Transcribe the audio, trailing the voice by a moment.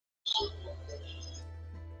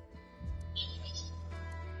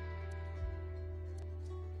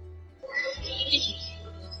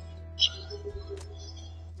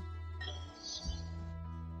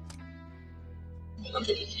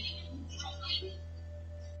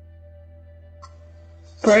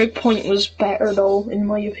Breakpoint was better though, in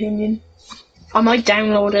my opinion. I might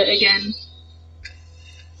download it again.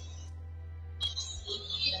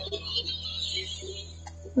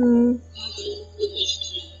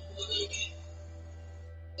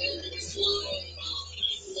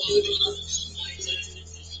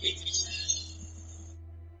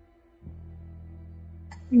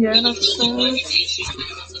 Yeah, that's fine.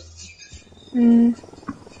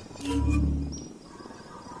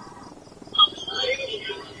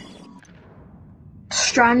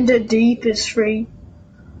 Stranded Deep is free.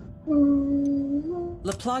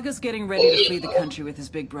 La Plaga's getting ready to flee the country with his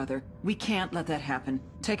big brother. We can't let that happen.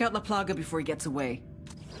 Take out La Plaga before he gets away.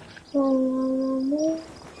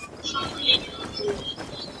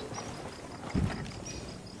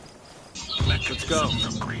 Let's go.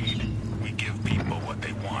 From greed, we give people what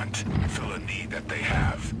they want, fill a need that they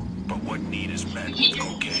have. But what need is met with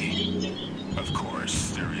cocaine? Of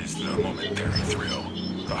course, there is the momentary thrill,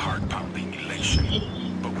 the heart-pounding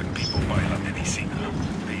elation. But when people buy La Medicina,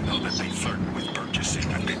 they know that they flirt with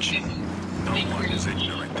purchasing addiction. No one is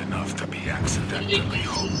ignorant enough to be accidentally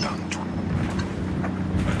hooked on drugs.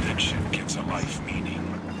 Addiction gives a life meaning,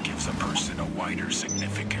 gives a person a wider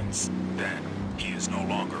significance. Then, he is no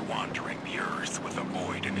longer wandering the earth with a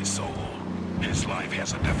void in his soul. His life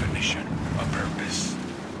has a definition, a purpose.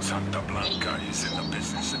 Santa Blanca is in the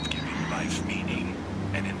business of giving life meaning,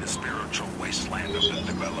 and in the spiritual wasteland of the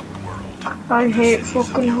developed world. I hate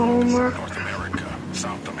fucking homework. North America,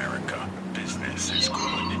 South America, business is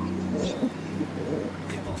good.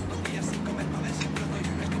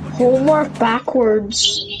 Homework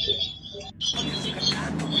backwards.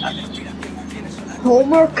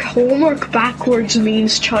 Homework backwards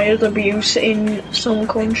means child abuse in some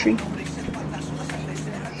country.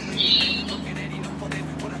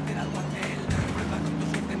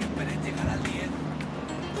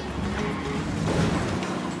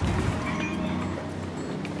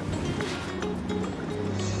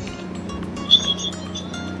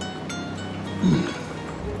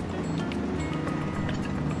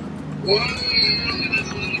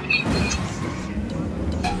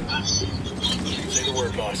 Say the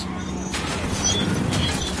word, boss.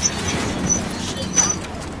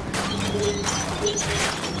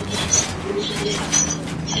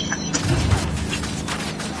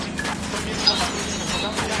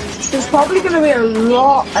 There's probably gonna be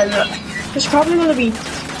there's probably gonna be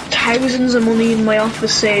thousands of money in my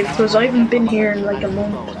office safe because I haven't been here in like a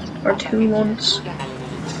month or 2 months.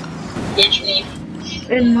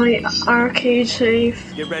 In my arcade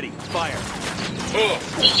safe. Get ready, fire. Oh,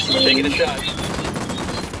 I'm taking a shot.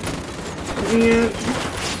 Yeah.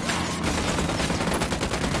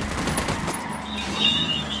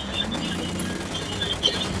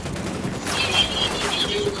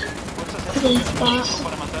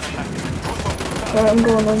 I'm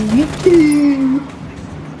going on YouTube.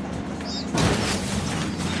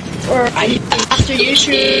 Or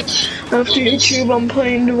after YouTube I'm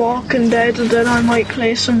playing The Walking Dead, and then I might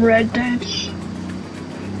play some Red Dead.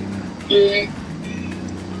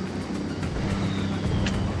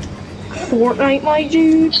 Fortnite, my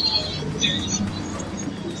dude.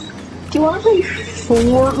 Do you wanna play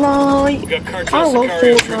Fortnite? I love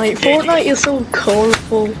Fortnite. Fortnite is so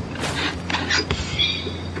colorful.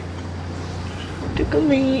 Look at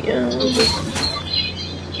me.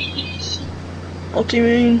 What do you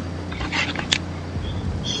mean?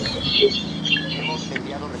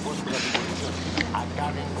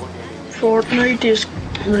 Fortnite is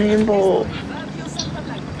rainbow.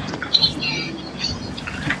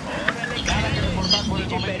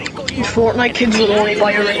 Fortnite kids will only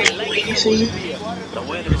buy a rainbow, you see. The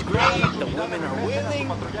weather's great, the women are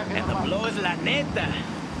willing, and the blow is la neta.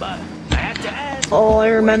 But I have to ask. Oh, I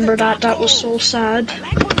remember that. That was so sad. I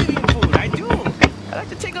like Bolivian food, I do. I like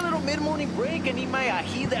to take a little mid-morning break and eat my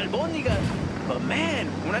ají de albóndigas. But man,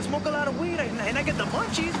 when I smoke a lot of weed and I get the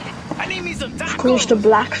munchies, I need me some tacos. Of course, the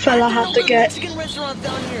black fella had to get. Mexican restaurant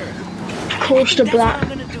down here. Of course, the black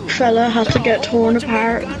fella had to get torn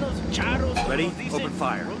apart. Ready? Open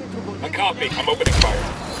fire. I copy. I'm opening fire.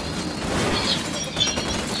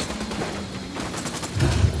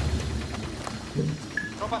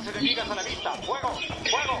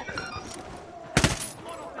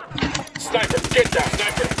 Sniper, get down,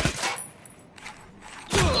 sniper.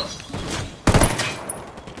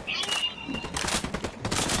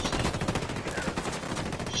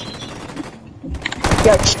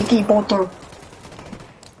 Yeah, cheeky butter.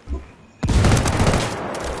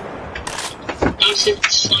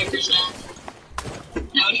 Snipers now.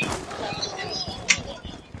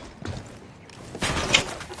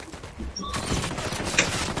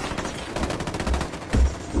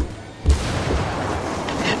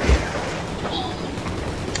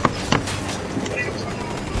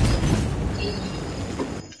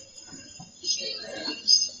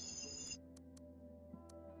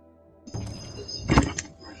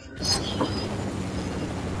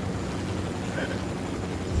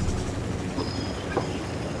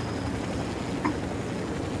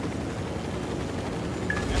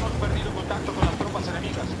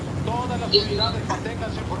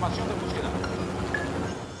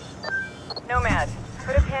 Nomad,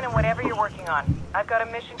 put a pin in whatever you're working on. I've got a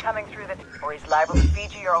mission coming through that, or he's liable to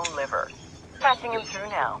feed you your own liver. Patching him through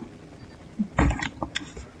now.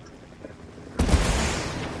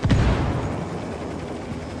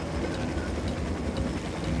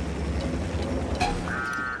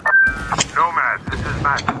 Nomad, this is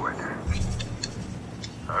Matchwood.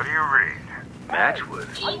 How do you read? Matchwood?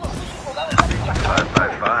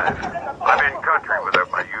 555. I'm in country without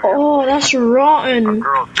my union. Oh, that's A rotten.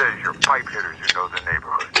 girl says you're pipe hitters who know the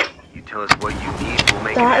neighborhood. You tell us what you need, we'll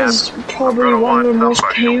make That it is happen. probably one of the most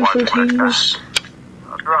painful Somebody to watch my things.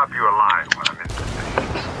 I'll drop you a line when I'm in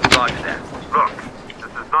position. Roger that. Look,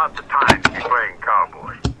 this is not the time to be playing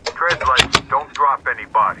cowboy. Tread light, don't drop any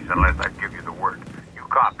bodies unless I give you the word. You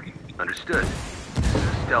copy. Understood. This is a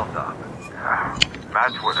stealth op.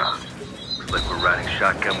 Match with us. Looks like we're riding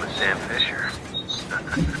shotgun with Sam Fisher.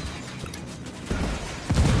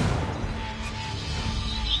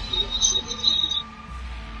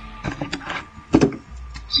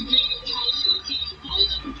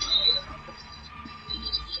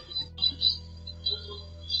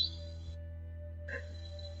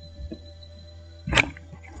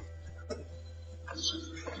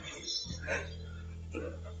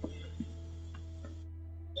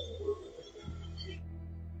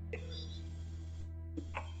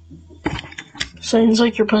 Sounds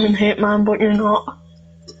like you're playing Hitman, but you're not.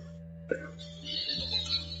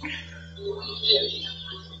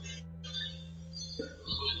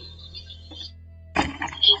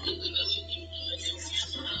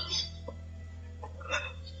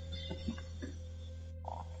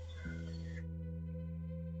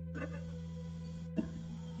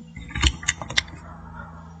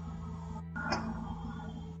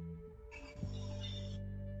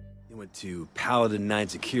 He went to Paladin 9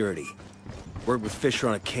 Security. Worked with Fisher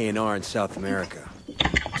on a K&R in South America.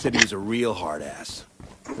 Said he was a real hard ass.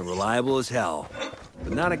 And reliable as hell.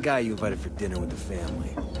 But not a guy you invited for dinner with the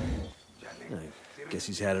family. I guess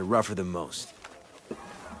he's had it rougher than most.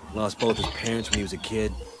 Lost both his parents when he was a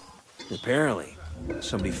kid. And apparently,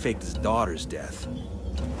 somebody faked his daughter's death.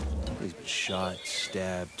 He's been shot,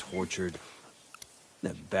 stabbed, tortured.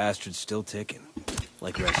 That bastard's still ticking.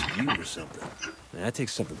 Like Rasputin or something. Man, that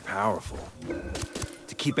takes something powerful.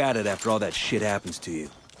 To keep at it after all that shit happens to you.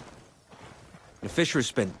 And Fisher has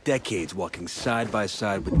spent decades walking side by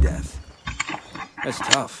side with death. That's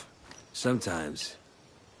tough. Sometimes.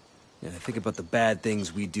 I think about the bad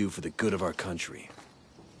things we do for the good of our country.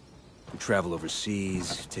 We travel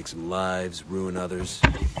overseas, take some lives, ruin others.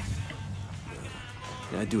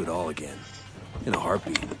 I'd do it all again. In a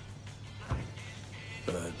heartbeat.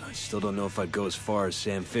 But I still don't know if I'd go as far as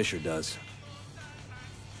Sam Fisher does.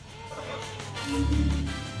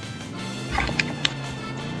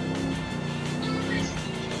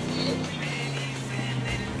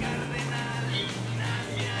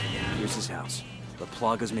 Here's his house. The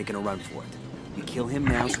Plaga's making a run for it. We kill him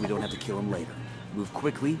now so we don't have to kill him later. Move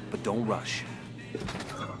quickly, but don't rush.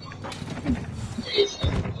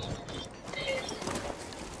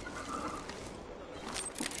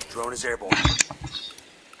 Drone is airborne.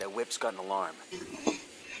 That whip's got an alarm.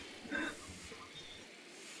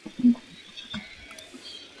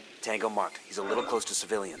 Tango marked. He's a little close to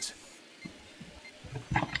civilians.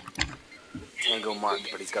 Tango marked,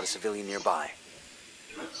 but he's got a civilian nearby.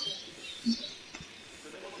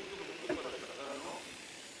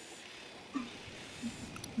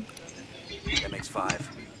 That makes 5.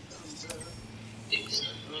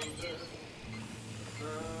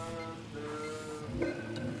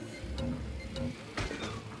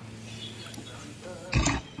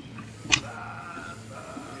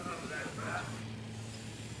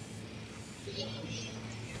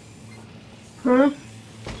 Huh?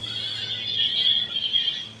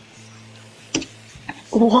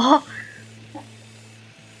 What?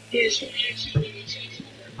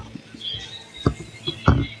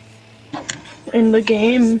 In the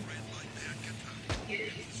game.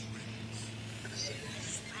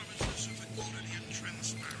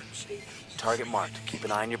 Target marked. Keep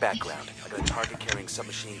an eye on your background. I got a target carrying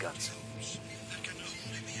submachine guns.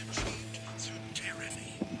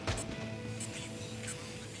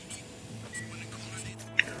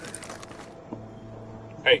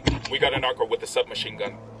 Hey, we got a narco with a submachine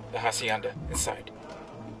gun. The hacienda inside.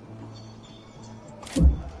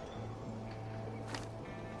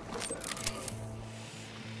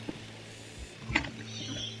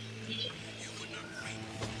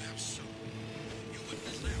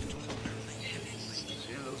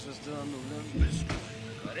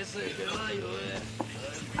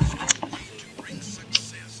 To bring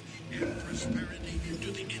success and prosperity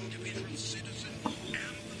to the individual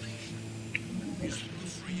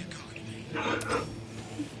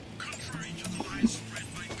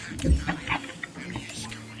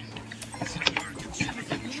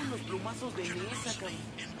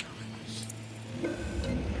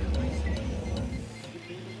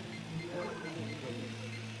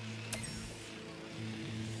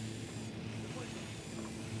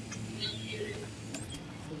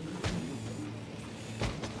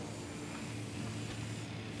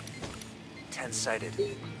Sighted.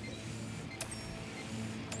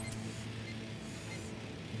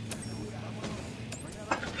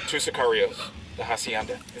 Two Sicarios. The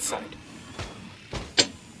Hacienda inside.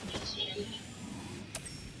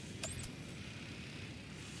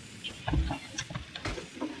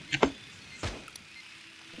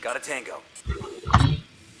 Got a tango.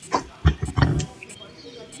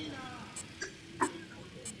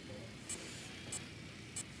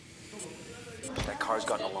 That car's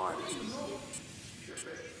got an alarm.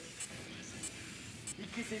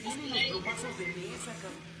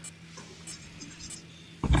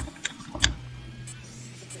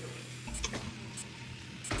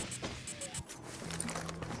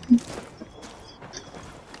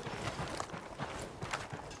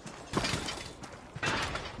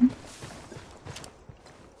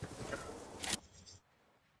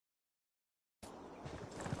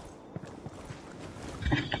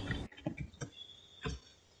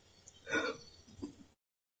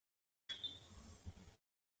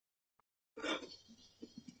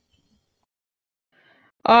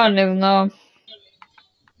 I don't even know.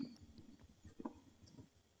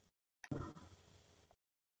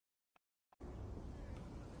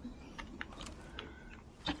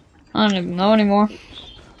 I don't even know anymore.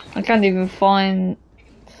 I can't even find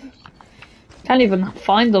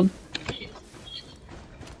them.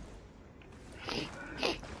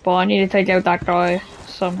 But I need to take out that guy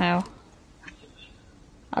somehow.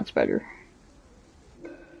 That's better.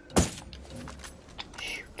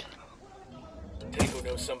 Shoot. Tango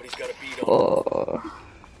knows somebody's got a beat on. Oh.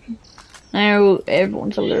 Now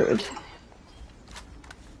everyone's alerted.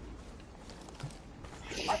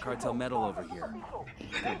 Cartel metal over here.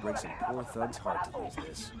 It's gonna break some poor thug's heart to lose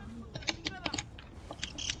this.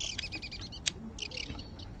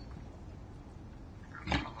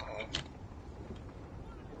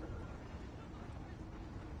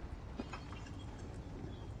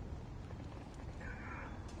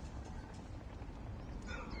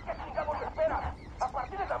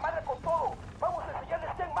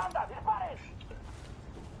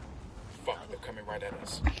 Fuck, they're coming right at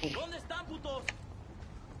us.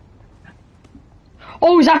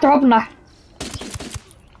 Oh, he's after opening that.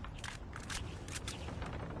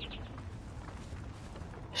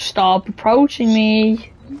 Stop approaching me.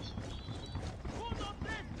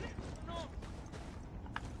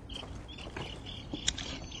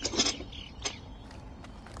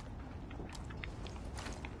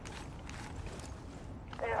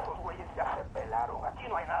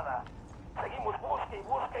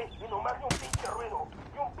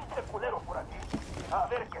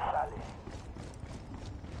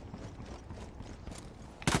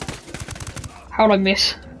 How'd I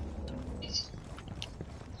miss?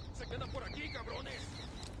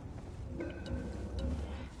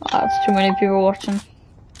 That's too many people watching.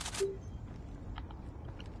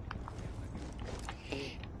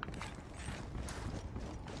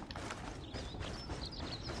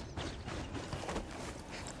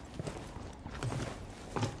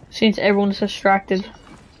 Since everyone's distracted.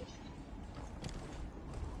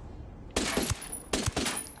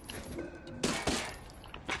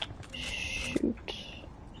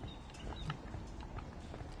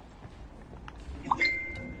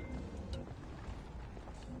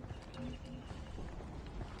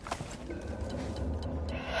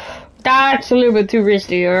 That's a little bit too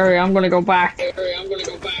risky. Alright, I'm gonna go back.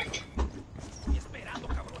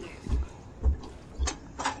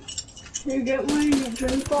 You get my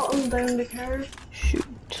drink bottle down the car? Shoot.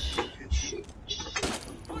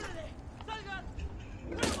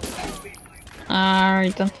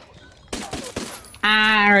 Alright then.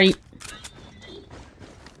 Alright.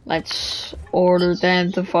 Let's order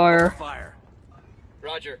them to fire.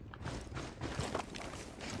 Roger.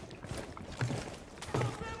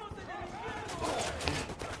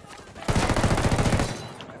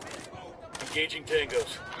 Engaging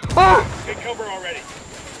tangos. Ah! Take cover already.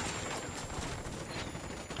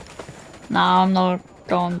 Nah, I'm not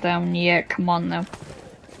going down yet. Come on now.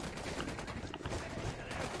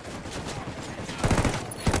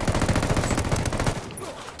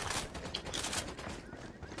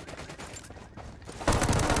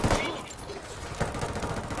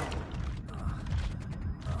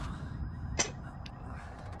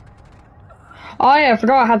 Oh yeah, I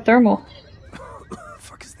forgot I had thermal. The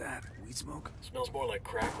fuck is that? Weed smoke? Smells more like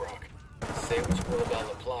crack rock. Say what you will about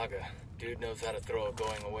La Plaga. Dude knows how to throw a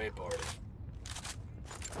going away party.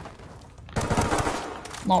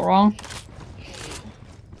 Not wrong.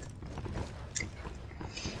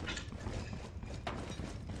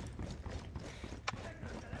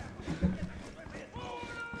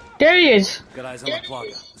 There he is! Got eyes on the Plaga.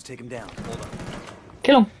 Let's take him down. Hold on.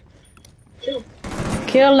 Kill him.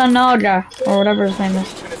 Kill Lanaga, or whatever his name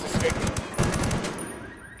is.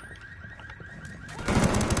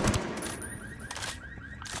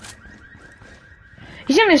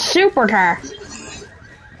 He's in his supercar.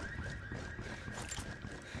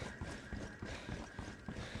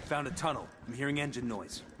 Found a tunnel. I'm hearing engine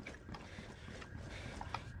noise.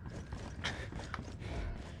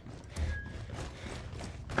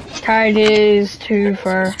 Tide is too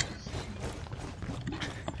far.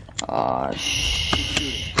 Oh, shh.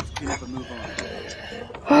 Clean up and move on.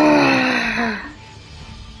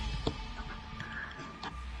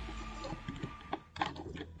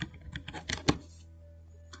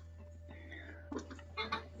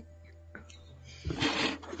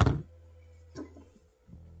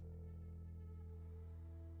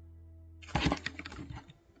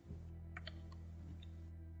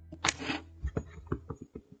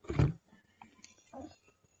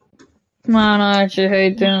 Man, I actually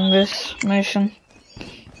hate doing this mission.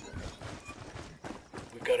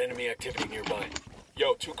 We've got enemy activity nearby.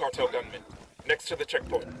 Yo, 2 cartel gunmen. Next to the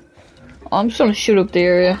checkpoint. I'm just gonna shoot up the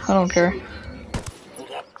area. I don't care.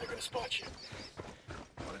 Hold up, they're gonna spot you.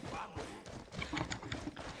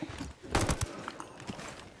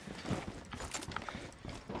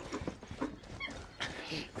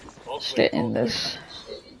 Let's get in this.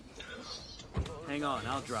 Hang on,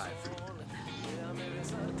 I'll drive.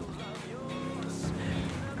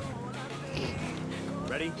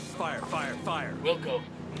 Ready? Fire, fire, fire. Wilco.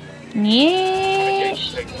 Yeah.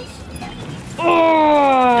 Signals.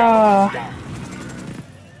 Oh. Down.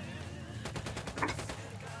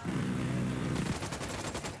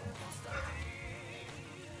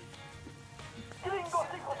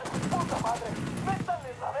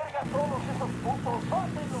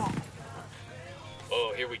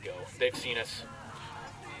 Oh, here we go. They've seen us.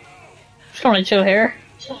 Just gonna chill here.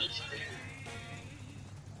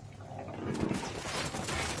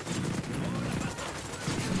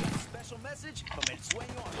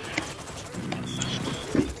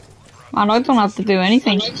 Man, I don't have to do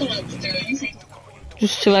anything.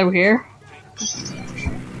 Just chill over here.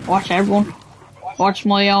 Watch everyone. Watch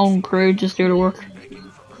my own crew just do the work.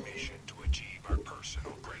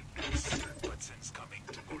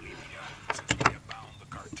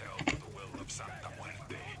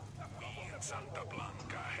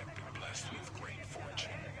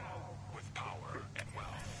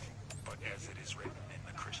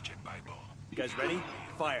 You guys ready?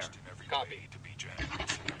 Fire. Copy.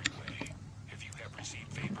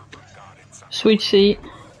 Sweet seat.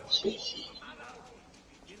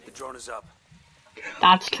 The drone is up.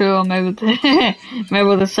 That's cool. I'm able to, I'm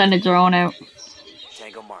able to send a drone out.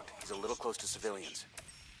 Tango marked. He's a little close to civilians.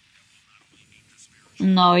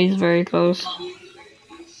 No, he's very close.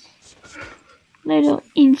 Little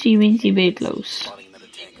incy wincy bit close. Spotting another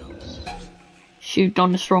tango. Shoot,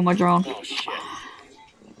 don't destroy my drone. Oh, shit.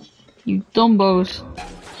 You dumbos.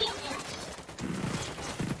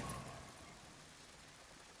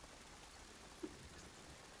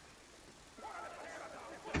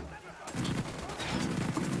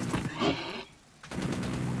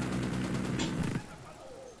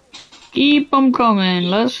 Keep them coming,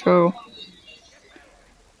 let's go.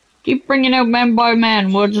 Keep bringing out man by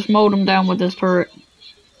man, we'll just mow them down with this turret.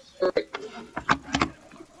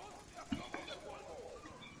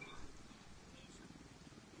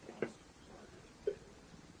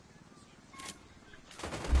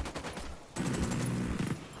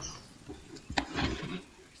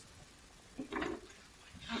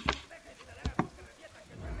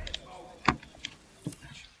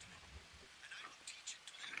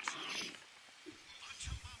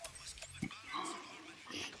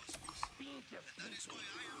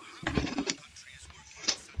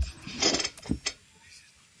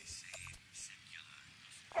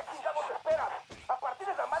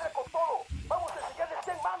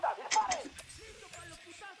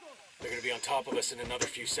 They're gonna be on top of us in another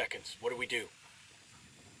few seconds. What do we do?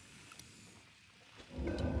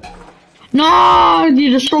 No, you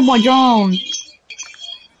destroyed my drone.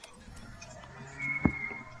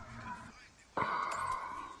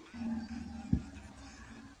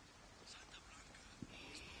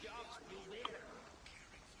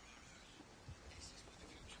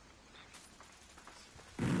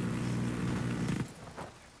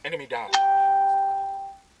 Enemy down.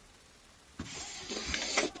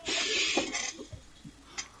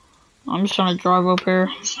 I'm just trying to drive up here.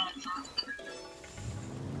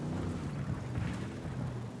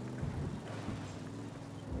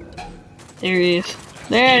 There he is.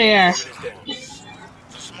 There they are.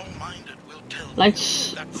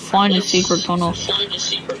 Let's find a secret tunnel.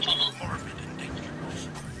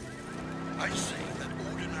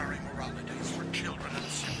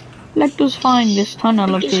 Let us find this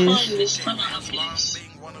tunnel of his.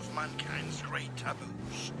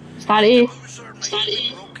 Is that it?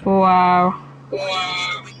 Wow.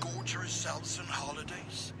 Why we gorge ourselves on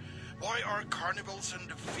holidays? Why are carnivals and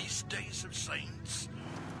the feast days of saints?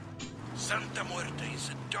 Santa Muerte is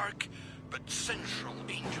a dark but central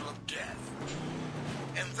angel of death.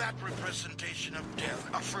 And that representation of death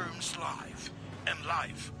affirms life. And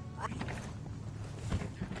life...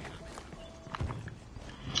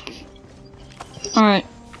 Alright,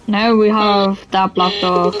 now we have that blocked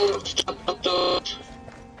off.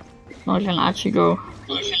 Now I can actually go.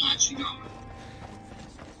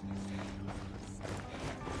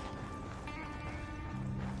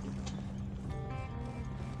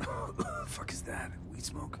 Fuck is that? Weed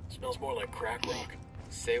smoke? Smells more like crack rock.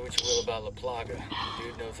 Say what you will about La Plaga. The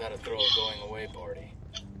dude knows how to throw a going away party.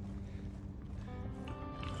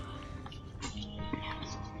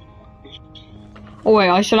 Oh wait,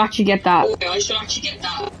 I should actually get that. I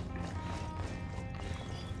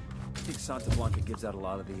think Santa Blanca gives out a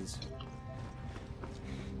lot of these.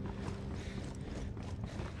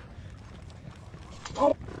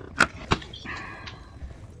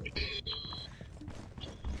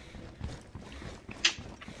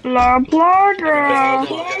 La Plaga!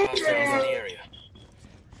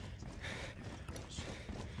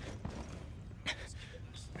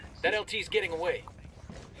 That LT's getting away.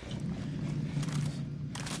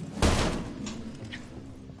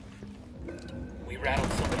 We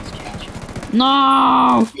rattled somebody's cage.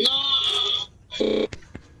 No!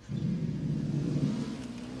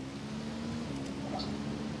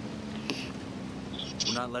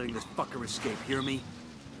 We're not letting this fucker escape, hear me?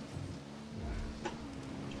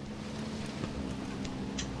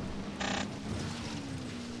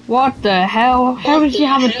 What the hell? How does he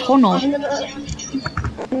have a tunnel? I'm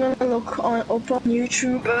gonna look up on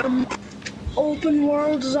YouTube, open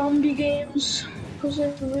world zombie games, because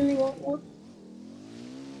I really want one.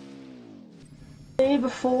 Day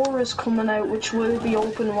before is coming out, which will be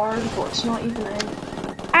open world, but it's not even out.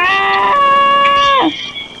 Ah!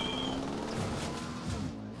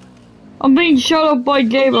 I'm being shot up by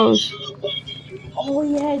Gabos. Oh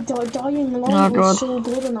yeah, Dying Light Oh, God. was so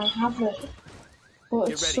good and I have it. But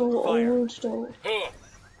it's ready, so fire. old though.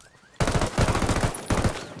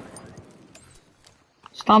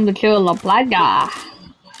 It's time to kill La Plaga.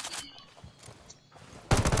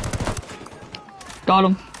 Got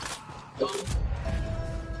him.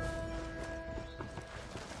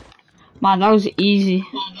 Man, that was easy.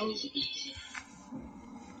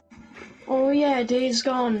 Oh yeah, Days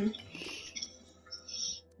Gone.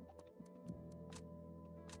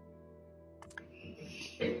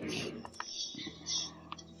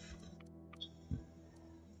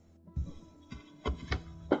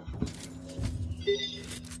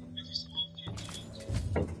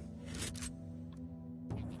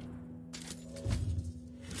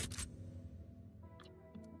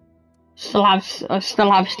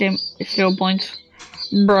 Still have skill points,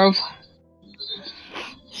 bro.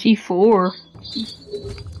 C4.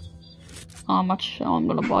 How much? Oh, I'm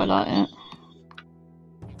gonna buy that. Yeah.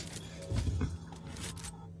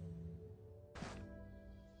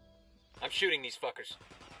 I'm shooting these fuckers.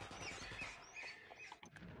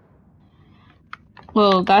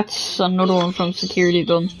 Well, that's another one from Security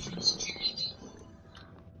Gun.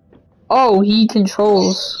 Oh, he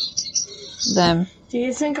controls them. Do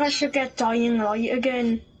you think I should get Dying Light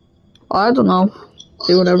again? I don't know.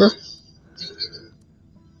 Do whatever.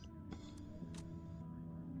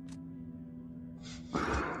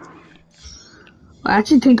 I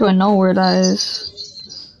actually think I know where that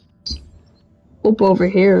is. Up over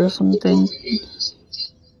here or something.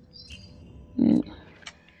 Yeah.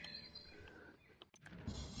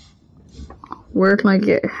 Where can I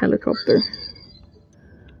get a helicopter?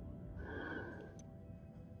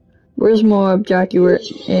 Where's Moab Jaguar?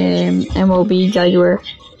 MOB Jaguar.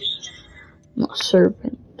 Not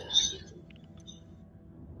Serpent.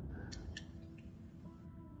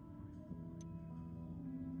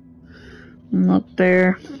 Not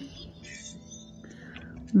there.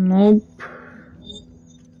 Nope.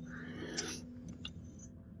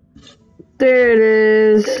 There it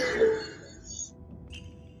is.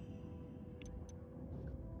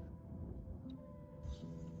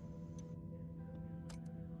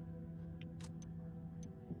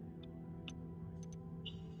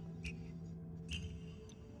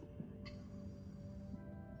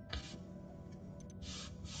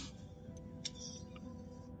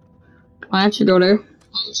 I actually go there.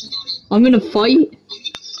 I'm in a fight?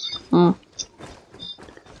 Oh.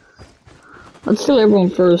 Let's kill everyone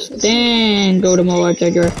first, then go to Moab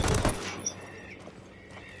Tiger.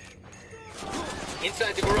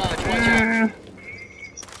 Inside the garage, watch out.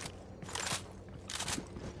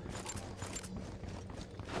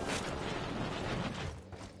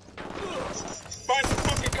 Find some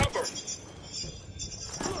fucking cover.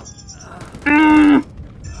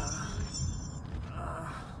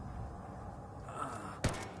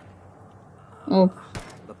 Oh.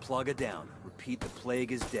 The plugger down. Repeat, the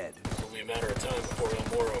plague is dead. It's only a matter of time before El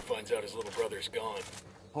Moro finds out his little brother's gone.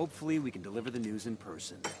 Hopefully we can deliver the news in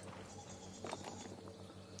person.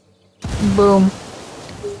 Boom.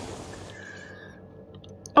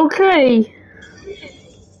 Okay.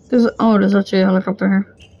 There's actually a helicopter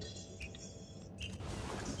here.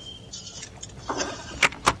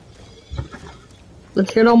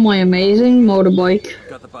 Let's get on my amazing motorbike.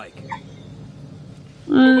 Got the bike.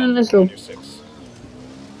 And let's go.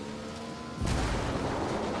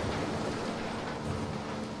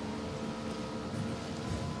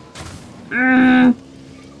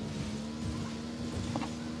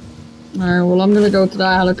 Alright, well I'm gonna go to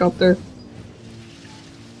that helicopter.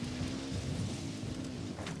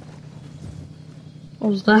 What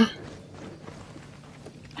was that?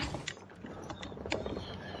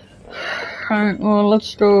 Alright, well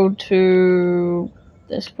let's go to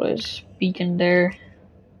this place. Beacon there.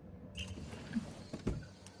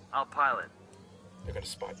 I'll pilot. They're gonna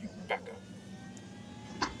spot you. Back up.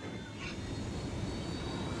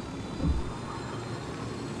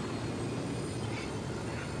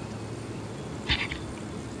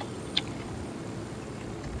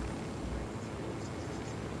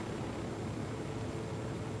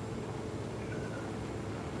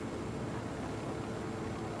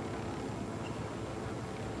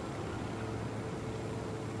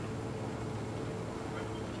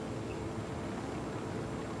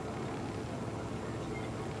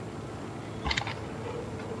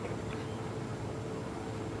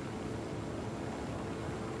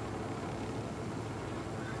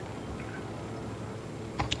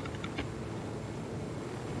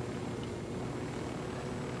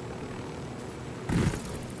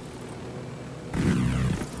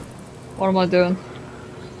 What am I doing?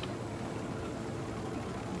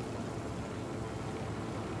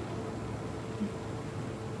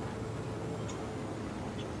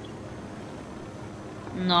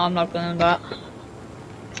 No, I'm not doing that.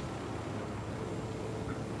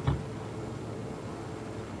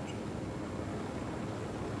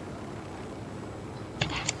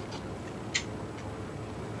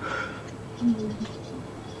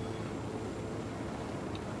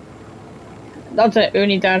 That's it,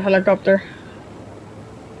 Unidad helicopter.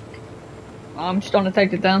 I'm just gonna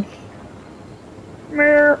take it down. Come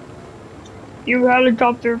here. You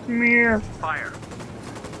helicopter, come here. Fire.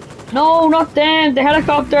 No, not them, the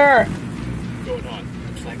helicopter! What's going on?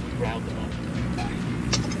 Looks like we riled them up.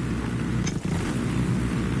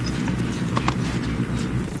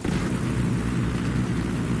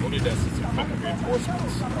 What did us? It's fucking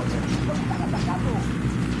reinforcements.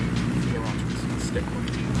 They're on to us. Stick with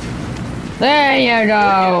it. There you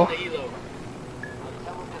go.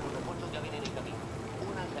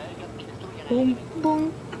 Boom,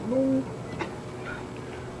 boom, boom.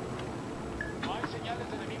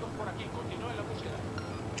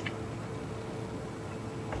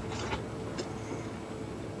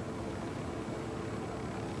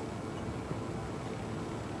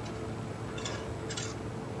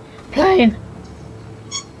 Plane.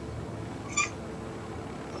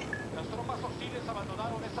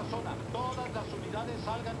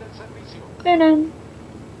 Plane.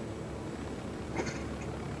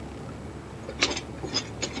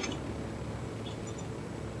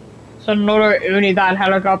 It's another Unidad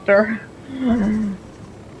helicopter.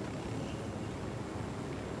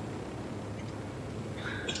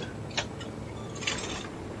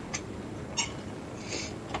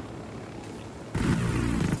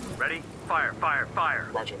 Ready? Fire, fire, fire.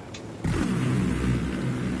 Roger.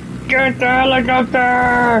 Get the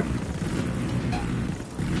helicopter!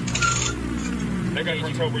 They're gonna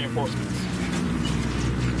control reinforcements.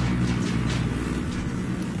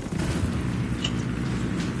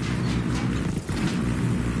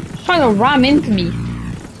 He's trying to ram into me.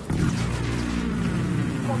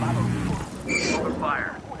 Open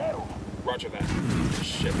fire. Roger that.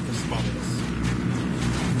 Shit, they spotted us.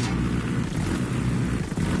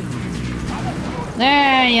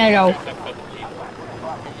 There you go.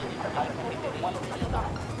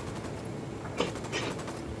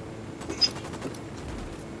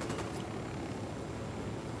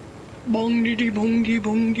 Bongity bongy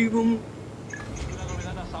bongy bong.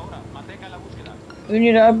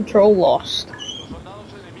 Unidad patrol lost.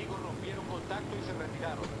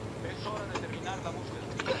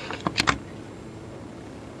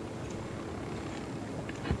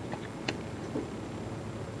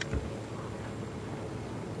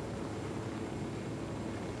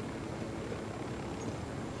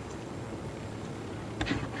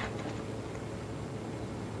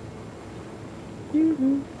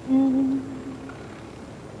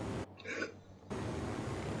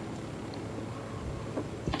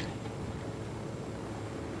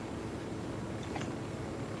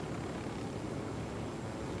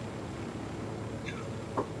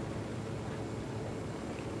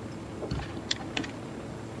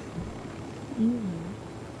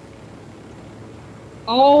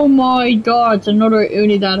 Oh my god, it's another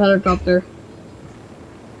Unidad helicopter.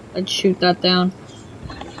 Let's shoot that down.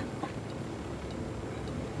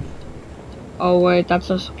 Oh wait, that's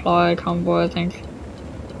a supply convoy, I think.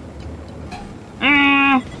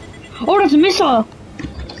 Ah! Oh, that's a missile!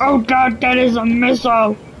 Oh god, that is a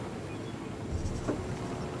missile!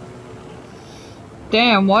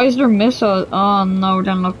 Damn, why is there missile? Oh no,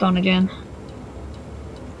 then locked on again.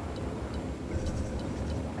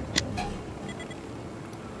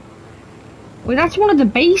 Wait, that's one of the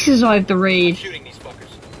bases I have to raid. Shooting these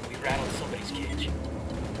fuckers. We rattled somebody's cage.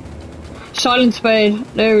 Silent spade.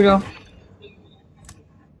 There we go.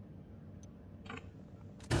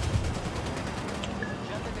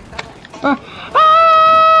 Ah!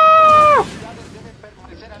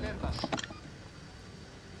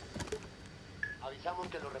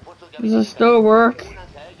 Does it still work?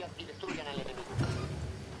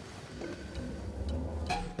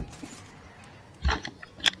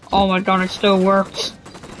 Oh my god, it still works.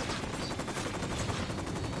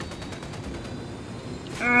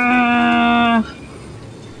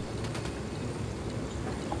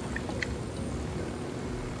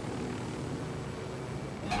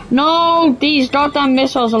 No, these goddamn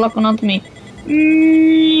missiles are looking onto me.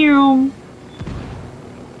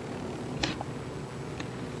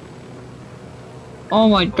 Oh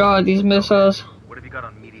my god, these missiles. What have you got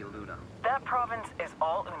on Media Luna? That province is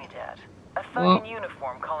all Unidad. A thug in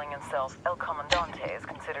uniform calling himself El Comandante is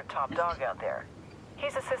considered top dog out there.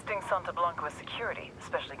 He's assisting Santa Blanca with security,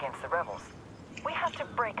 especially against the rebels. We have to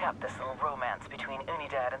break up this little romance between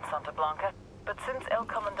Unidad and Santa Blanca, but since El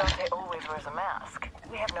Comandante always wears a mask,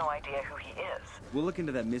 we have no idea who he is. We'll look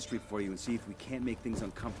into that mystery for you and see if we can't make things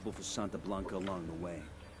uncomfortable for Santa Blanca along the way.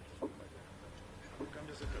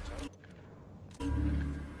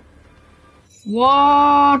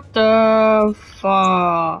 What the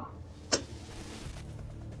fuck?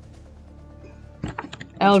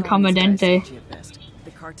 El Comandante.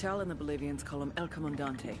 The cartel and the Bolivians call him El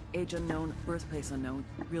Comandante. Age unknown, birthplace unknown,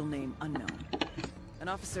 real name unknown. An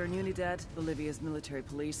officer in Unidad, Bolivia's military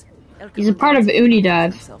police. He's a part of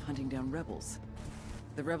Unidad. Himself hunting down rebels.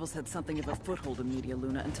 The rebels had something of a foothold in Media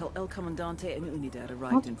Luna until El Comandante and Unidad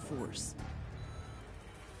arrived in force.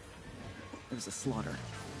 It was a slaughter.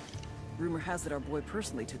 Rumor has it our boy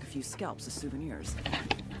personally took a few scalps as souvenirs.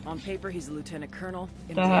 On paper, he's a lieutenant colonel.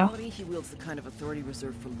 In reality, he wields the kind of authority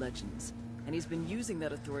reserved for legends. And he's been using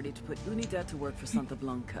that authority to put Unidad to work for Santa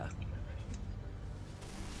Blanca.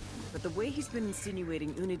 But the way he's been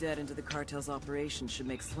insinuating Unidad into the cartel's operation should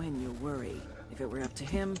make Sueño worry. If it were up to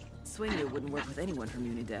him, Sueño wouldn't work with anyone from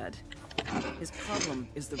Unidad. His problem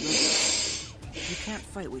is the rebels. You can't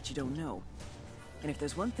fight what you don't know. And if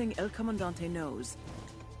there's one thing El Comandante knows,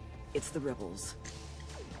 it's the rebels.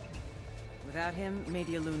 Without him,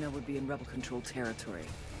 Media Luna would be in rebel-controlled territory.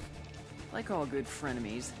 Like all good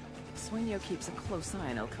frenemies, Sueño keeps a close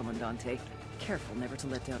eye on El Comandante, careful never to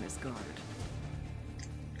let down his guard.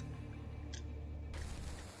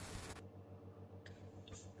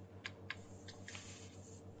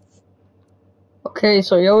 Okay,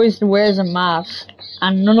 so he always wears a mask,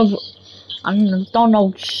 and I don't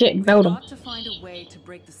know shit about him. We've got to find a way to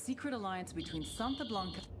break the secret alliance between Santa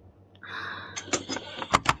Blanca.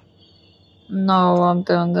 No, I'm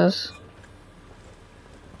doing this.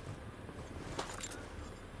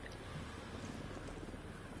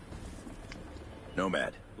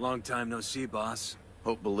 Nomad. Long time no see, boss.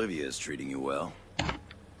 Hope Bolivia is treating you well.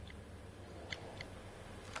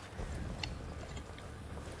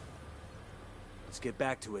 Let's get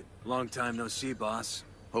back to it. Long time no see, boss.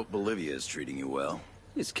 Hope Bolivia is treating you well.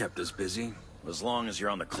 It's kept us busy. As long as you're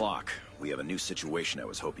on the clock, we have a new situation I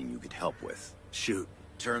was hoping you could help with. Shoot.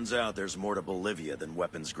 Turns out there's more to Bolivia than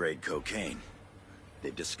weapons-grade cocaine.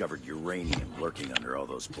 They've discovered uranium lurking under all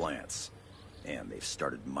those plants. And they've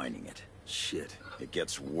started mining it. Shit. It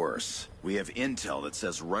gets worse. We have intel that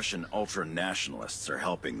says Russian ultra-nationalists are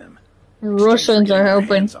helping them. Russians are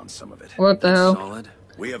helping. On some of it. What the hell? Solid.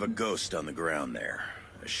 We have a ghost on the ground there.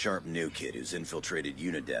 A sharp new kid who's infiltrated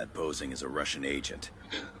Unidad posing as a Russian agent.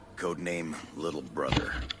 Codename Little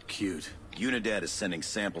Brother. Cute. Unidad is sending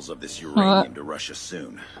samples of this uranium to Russia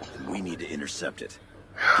soon, and we need to intercept it.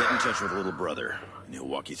 Get in touch with Little Brother, and he'll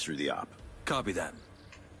walk you through the op. Copy that.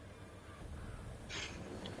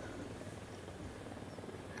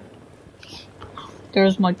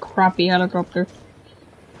 There's my crappy helicopter.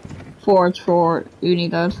 Forwards for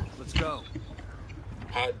Unidad. Let's go.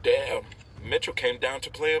 Hot damn. Mitchell came down to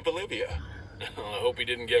play in Bolivia. I hope he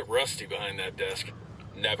didn't get rusty behind that desk.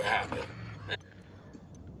 Never happened.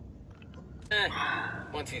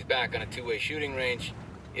 Once he's back on a two-way shooting range,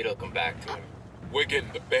 it'll come back to him. We're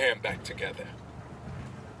getting the band back together.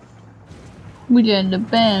 We getting the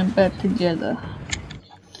band back together.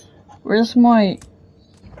 Where's my...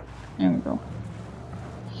 There we go.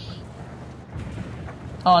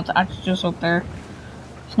 Oh, it's actually just up there.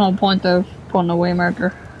 There's no point of putting a way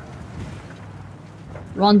marker.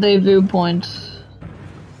 Rendezvous point.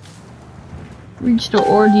 Reach the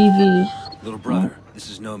RDV. Little brother, this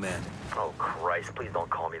is Nomad. Oh, Christ, please don't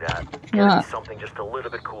call me that. Yeah. Gotta be something just a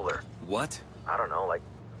little bit cooler. What? I don't know, like...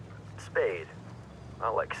 Spade. I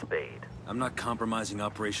like Spade. I'm not compromising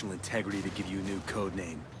operational integrity to give you a new code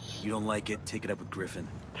name. You don't like it, take it up with Griffin.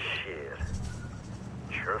 Shit.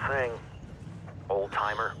 Sure thing. Old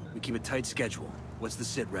timer. We keep a tight schedule. What's the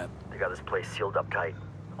sit rep? They got this place sealed up tight.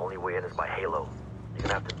 Only way in is by Halo. You're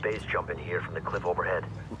gonna have to base jump in here from the cliff overhead.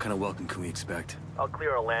 What kind of welcome can we expect? I'll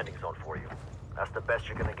clear a landing zone for you. That's the best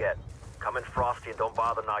you're gonna get. Come in frosty and don't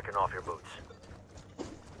bother knocking off your boots.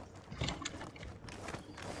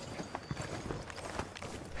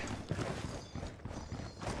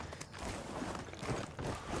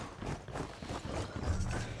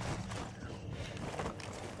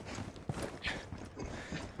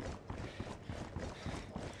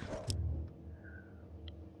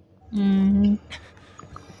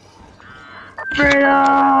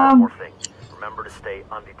 One more thing. Remember to stay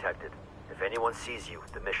undetected. If anyone sees you,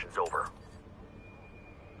 the mission's over.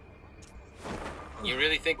 You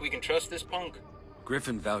really think we can trust this punk?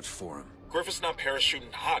 Griffin vouched for him. Griffin's not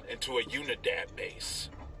parachuting hot into a Unidad base.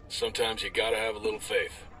 Sometimes you gotta have a little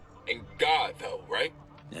faith. In God, though, right?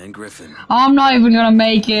 And Griffin. I'm not even gonna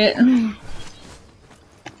make it.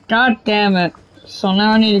 God damn it. So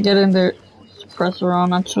now I need to get in the suppressor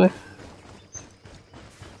on, actually.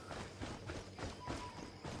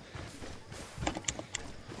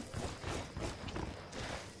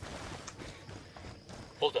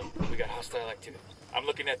 Hold up, we got hostile activity. I'm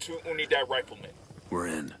looking at 2 Unidad riflemen. We're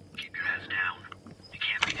in. Keep your heads down. You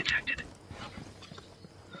can't be detected.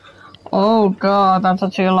 Oh god, that's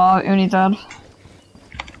actually a lot of Unidad.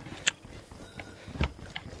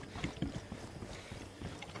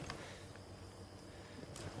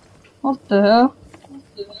 What the hell?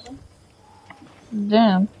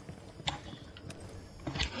 Damn.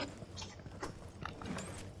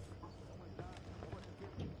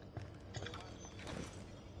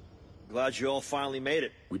 Glad you all finally made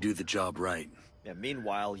it. We do the job right. Yeah,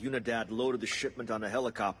 meanwhile, Unidad loaded the shipment on a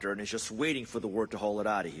helicopter and is just waiting for the word to haul it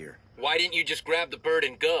out of here. Why didn't you just grab the bird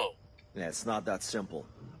and go? Yeah, it's not that simple.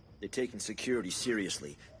 They're taking security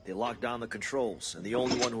seriously. They lock down the controls, and the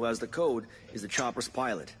only one who has the code is the chopper's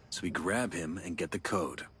pilot. So we grab him and get the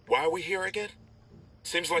code. Why are we here again?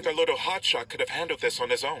 Seems like our little hotshot could have handled this on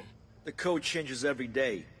his own. The code changes every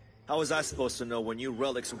day. How was I supposed to know when new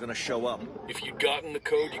relics were gonna show up? If you'd gotten the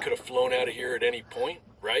code, you could have flown out of here at any point,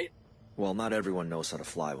 right? Well, not everyone knows how to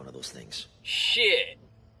fly one of those things. Shit!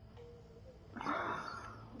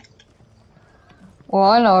 Well,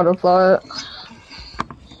 I know how to fly it.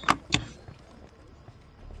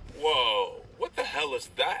 Whoa, what the hell is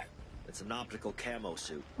that? It's an optical camo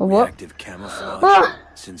suit. What? Reactive camouflage. Ah!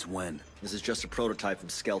 Since when? This is just a prototype from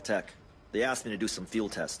Skeltech. They asked me to do some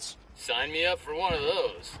field tests. Sign me up for one of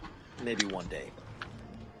those. Maybe one day.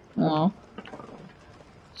 No.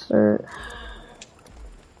 Sir.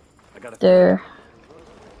 I got There.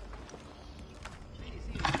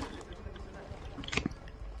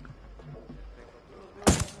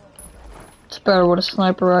 It's better with a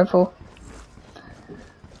sniper rifle.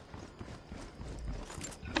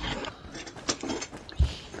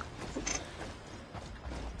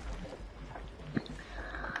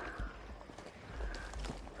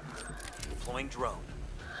 Deploying drone.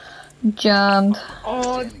 Jammed.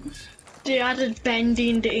 Oh, they added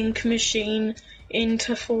bending the ink machine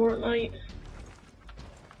into Fortnite.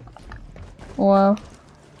 Wow.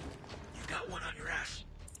 You got one on your ass.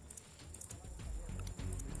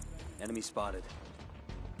 Enemy spotted.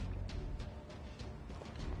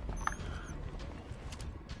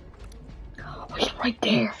 Right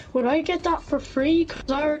there. Would I get that for free?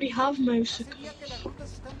 Because I already have mouse.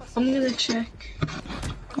 I'm gonna check.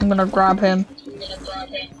 I'm gonna grab him.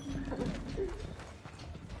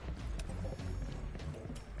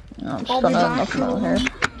 No, I'm just I'll be gonna back. knock him out here.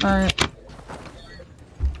 Alright.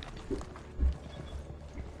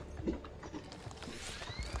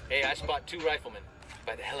 Hey, I spot 2 riflemen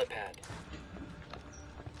by the helipad.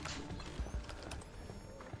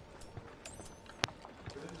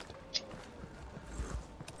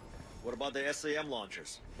 What about the SAM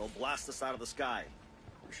launchers? They'll blast us out of the sky.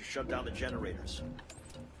 We should shut down the generators.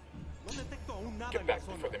 Get back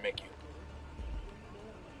before they make you.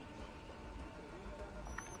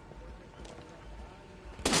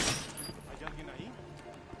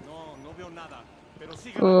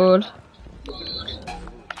 Good. We're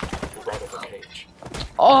out of the cage.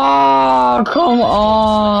 Oh, come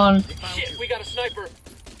on. Shit, we got a sniper.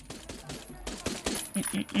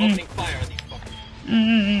 Opening fire on these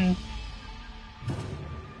fuckers.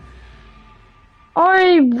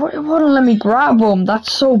 Wouldn't let me grab him.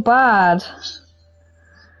 That's so bad.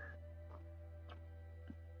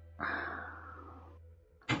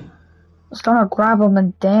 I was gonna grab him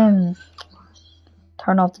and then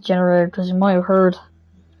turn off the generator because he might have heard.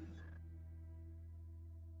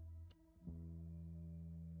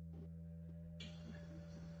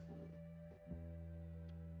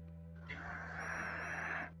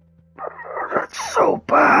 That's so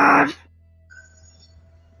bad.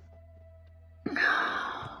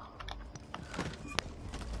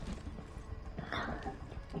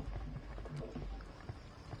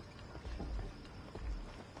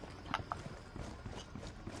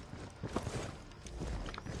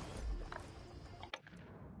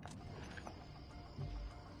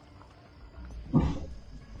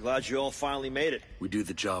 Glad you all finally made it. We do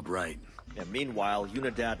the job right. And meanwhile,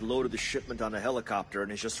 Unidad loaded the shipment on a helicopter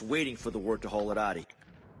and is just waiting for the word to haul it out of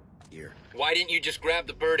here. Why didn't you just grab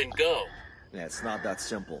the bird and go? Yeah, it's not that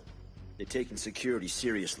simple. They're taking security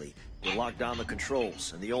seriously. They locked down the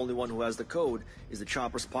controls, and the only one who has the code is the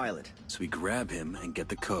chopper's pilot. So we grab him and get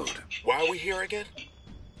the code. Why are we here again?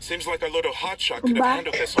 Seems like our little hotshot could have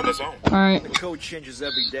handled this on his own. Alright. The code changes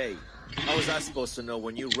every day. How was I supposed to know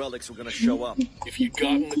when new relics were gonna show up? If you'd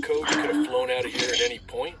gotten the code, you could have flown out of here at any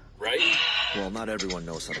point, right? Well, not everyone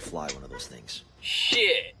knows how to fly one of those things.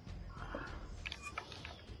 Shit!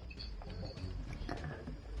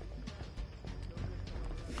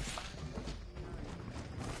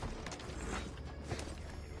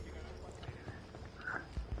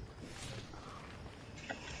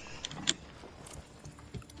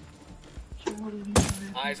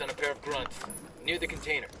 Eyes on a pair of grunts, near the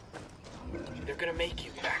container. They're gonna make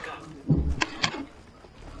you back up.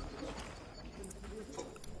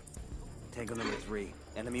 Tango number 3,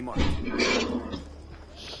 enemy marked.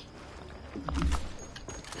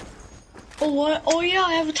 Oh what? Oh yeah,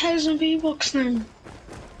 I have 1,000 V-Bucks now.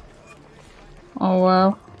 Oh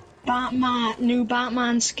wow. Batman, new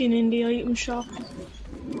Batman skin in the item shop.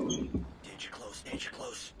 Danger close, danger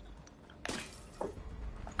close.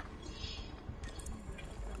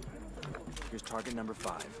 Here's target number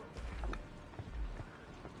 5.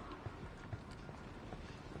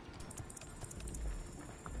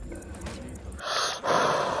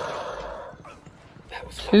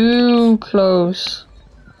 Too close.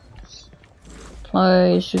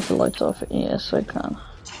 Please shoot the lights off. Yes, I can.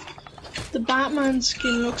 The Batman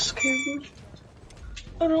skin looks cool.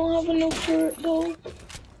 I don't have enough for it though.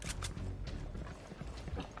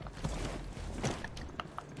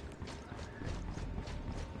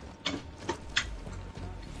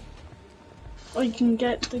 I can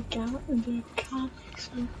get the cat and the cat.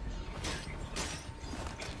 So.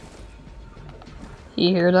 You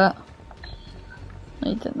hear that?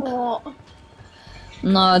 I didn't. What?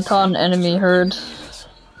 No, I thought an enemy heard.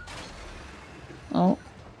 Oh.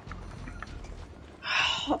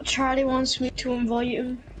 Charlie wants me to invite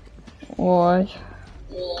him. Why?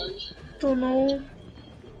 Don't know.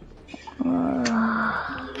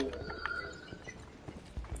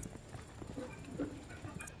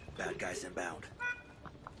 Bad guys inbound.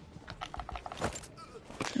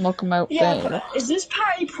 Knock him out Yeah, there. but is this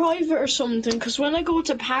party private or something? Because when I go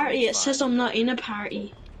to party, it says I'm not in a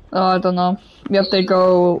party. Oh, I don't know. You have to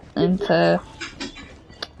go into...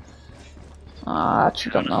 I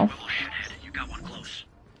actually don't know.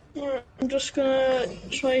 I'm just gonna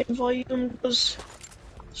try and invite him because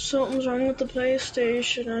something's wrong with the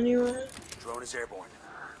PlayStation anyway. Drone is airborne.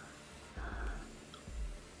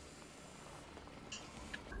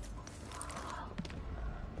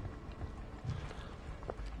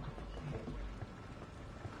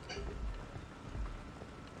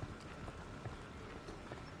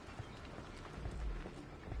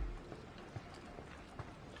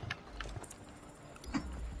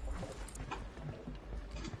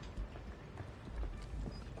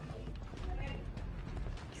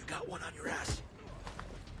 one on your ass.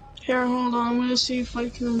 Here, hold on. I'm gonna see if I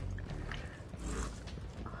can.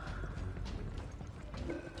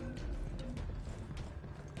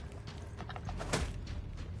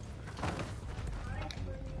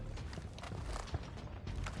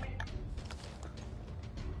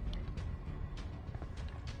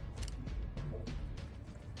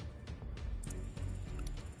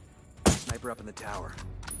 Sniper up in the tower.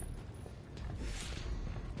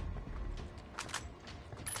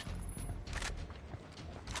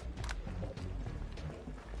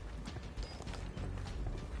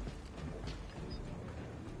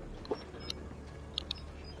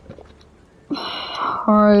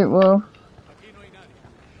 Alright, well.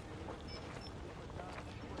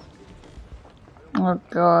 Oh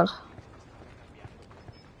god.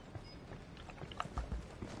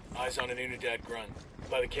 Eyes on an Unidad grunt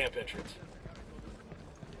by the camp entrance.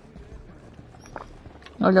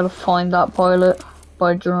 I gotta find that pilot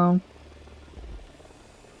by drone.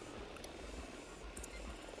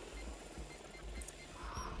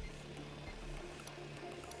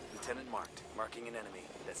 Lieutenant marked. Marking an enemy.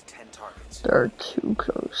 That's 10 targets. They're too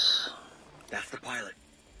close. That's the pilot.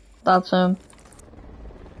 That's him.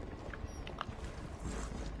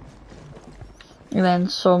 And then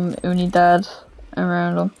some Unidad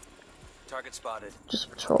around him. Target spotted. Just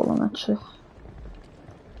patrol him, actually.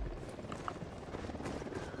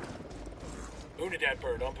 Unidad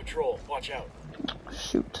bird on patrol. Watch out.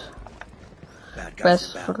 Shoot. Bad guys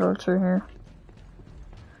Best inbound. for go through here.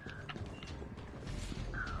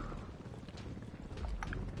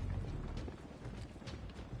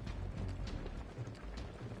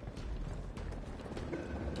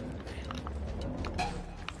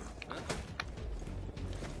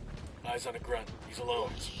 Eyes on a grunt. He's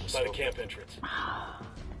alone. By the camp entrance.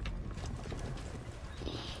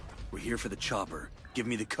 We're here for the chopper. Give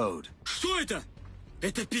me the code. Что это?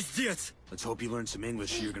 Это пиздец. Let's hope you learn some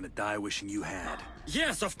English or you're gonna die wishing you had.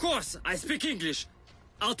 Yes, of course. I speak English.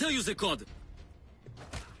 I'll tell you the code.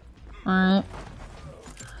 Alright.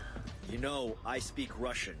 You know, I speak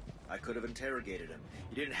Russian. I could have interrogated him.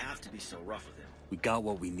 You didn't have to be so rough with him. We got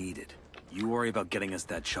what we needed. You worry about getting us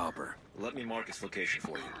that chopper. Let me mark its location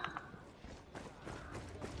for you.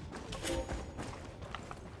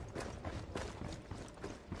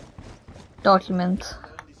 Document.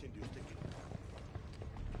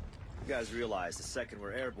 You guys realize the second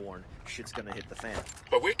we're airborne, shit's gonna hit the fan.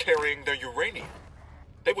 But we're carrying their uranium.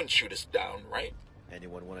 They wouldn't shoot us down, right?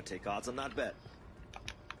 Anyone want to take odds on that bet?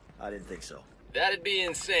 I didn't think so. That'd be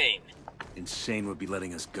insane. Insane would be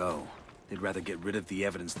letting us go. They'd rather get rid of the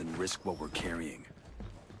evidence than risk what we're carrying.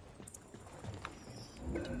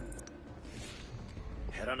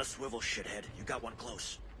 Head on a swivel, shithead. You got one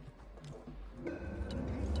close.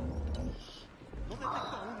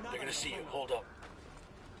 They're gonna see you. Hold up.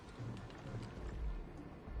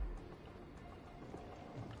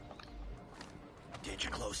 Danger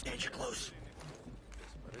close, danger close.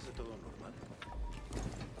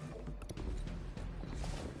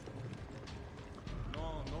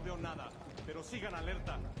 No veo nada, pero sigan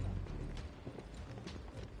alerta.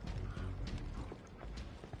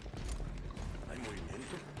 ¿Hay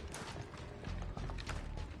movimiento?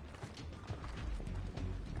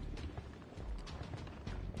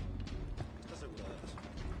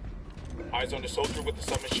 Eyes on the soldier with the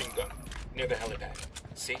submachine gun. Near the helipad.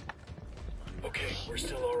 See? Okay, we're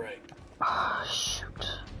still alright. Ah, shoot.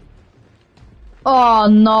 Oh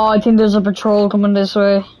no, I think there's a patrol coming this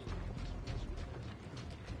way.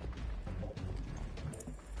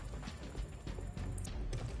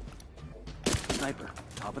 Sniper,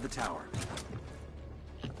 top of the tower.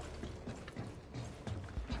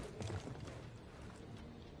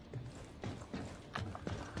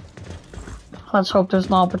 Let's hope there's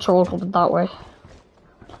not a patrol coming that way.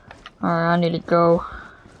 Alright, I need to go.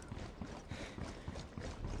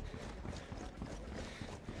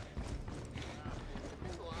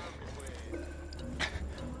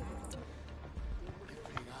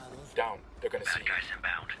 Down. They're gonna see you. Guys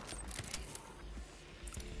inbound.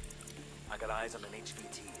 I got eyes on an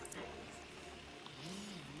HVT.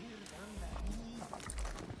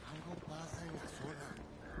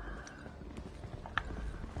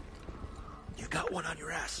 You got one on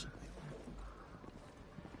your ass.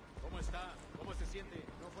 ¿Cómo está? ¿Cómo se siente?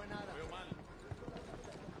 No fue nada. Veo mal.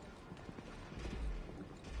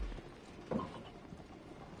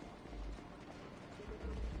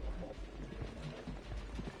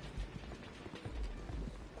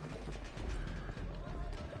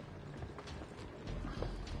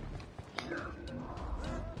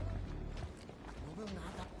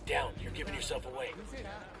 Down. You're giving yourself away.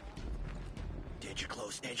 Danger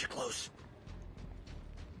close, danger close.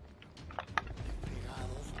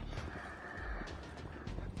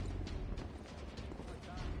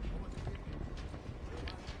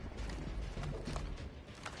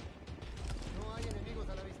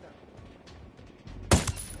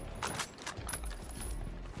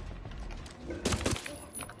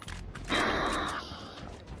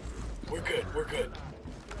 We're good.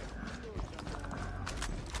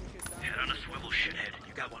 Head on a swivel, shithead.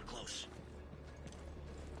 You got one close.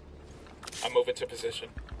 I'm moving to position.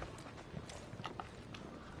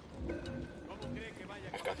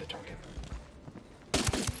 I've got the target.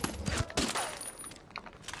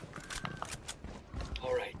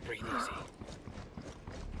 All right, breathe easy.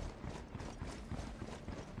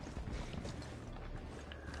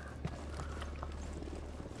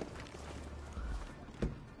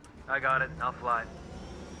 I got it. I'll fly.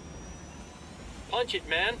 Punch it,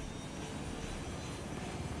 man.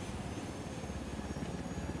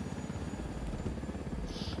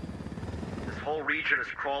 This whole region is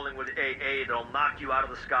crawling with AA that'll knock you out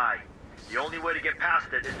of the sky. The only way to get past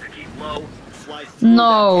it is to keep low, Fly through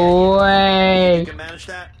No that way. You can manage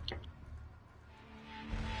that?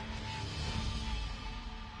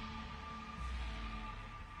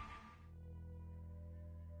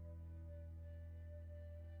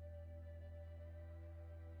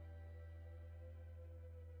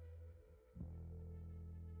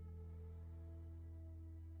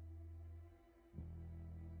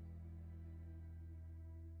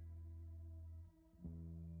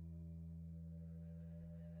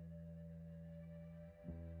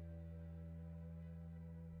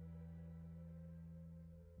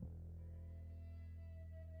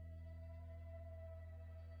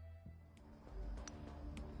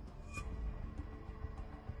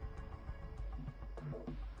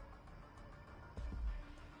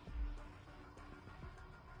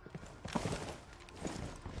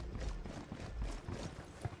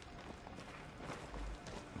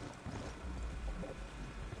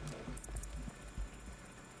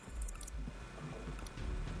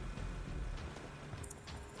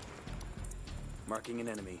 Marking an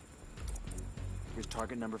enemy. Here's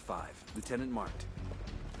target number 5. Lieutenant marked.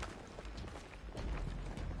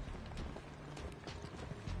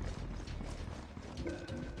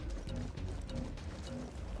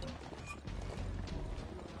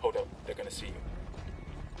 Hold up, they're gonna see you.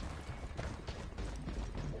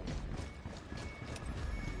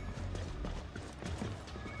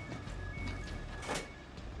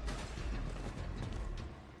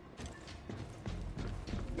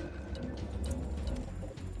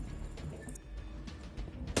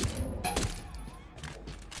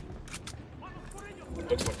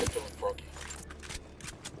 Looks like they're feeling froggy.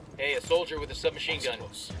 Hey, a soldier with a submachine gun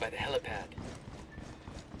by the helipad.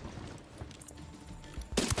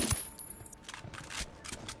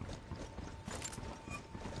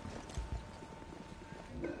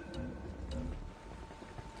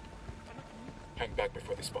 Hang back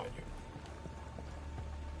before they spot you.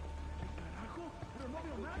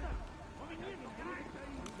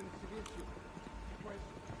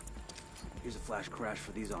 Here's a flash crash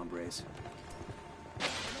for these hombres.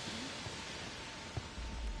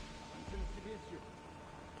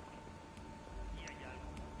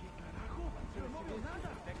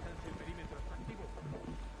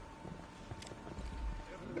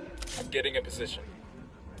 I'm getting in position.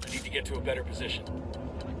 I need to get to a better position.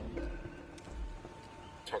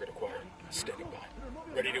 Target acquired. Standing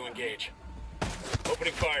by. Ready to engage.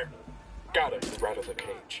 Opening fire. Got it. Right of the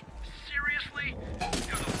cage. Seriously?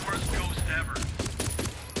 You're the worst ghost ever.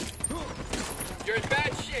 You're in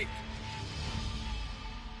bad shape.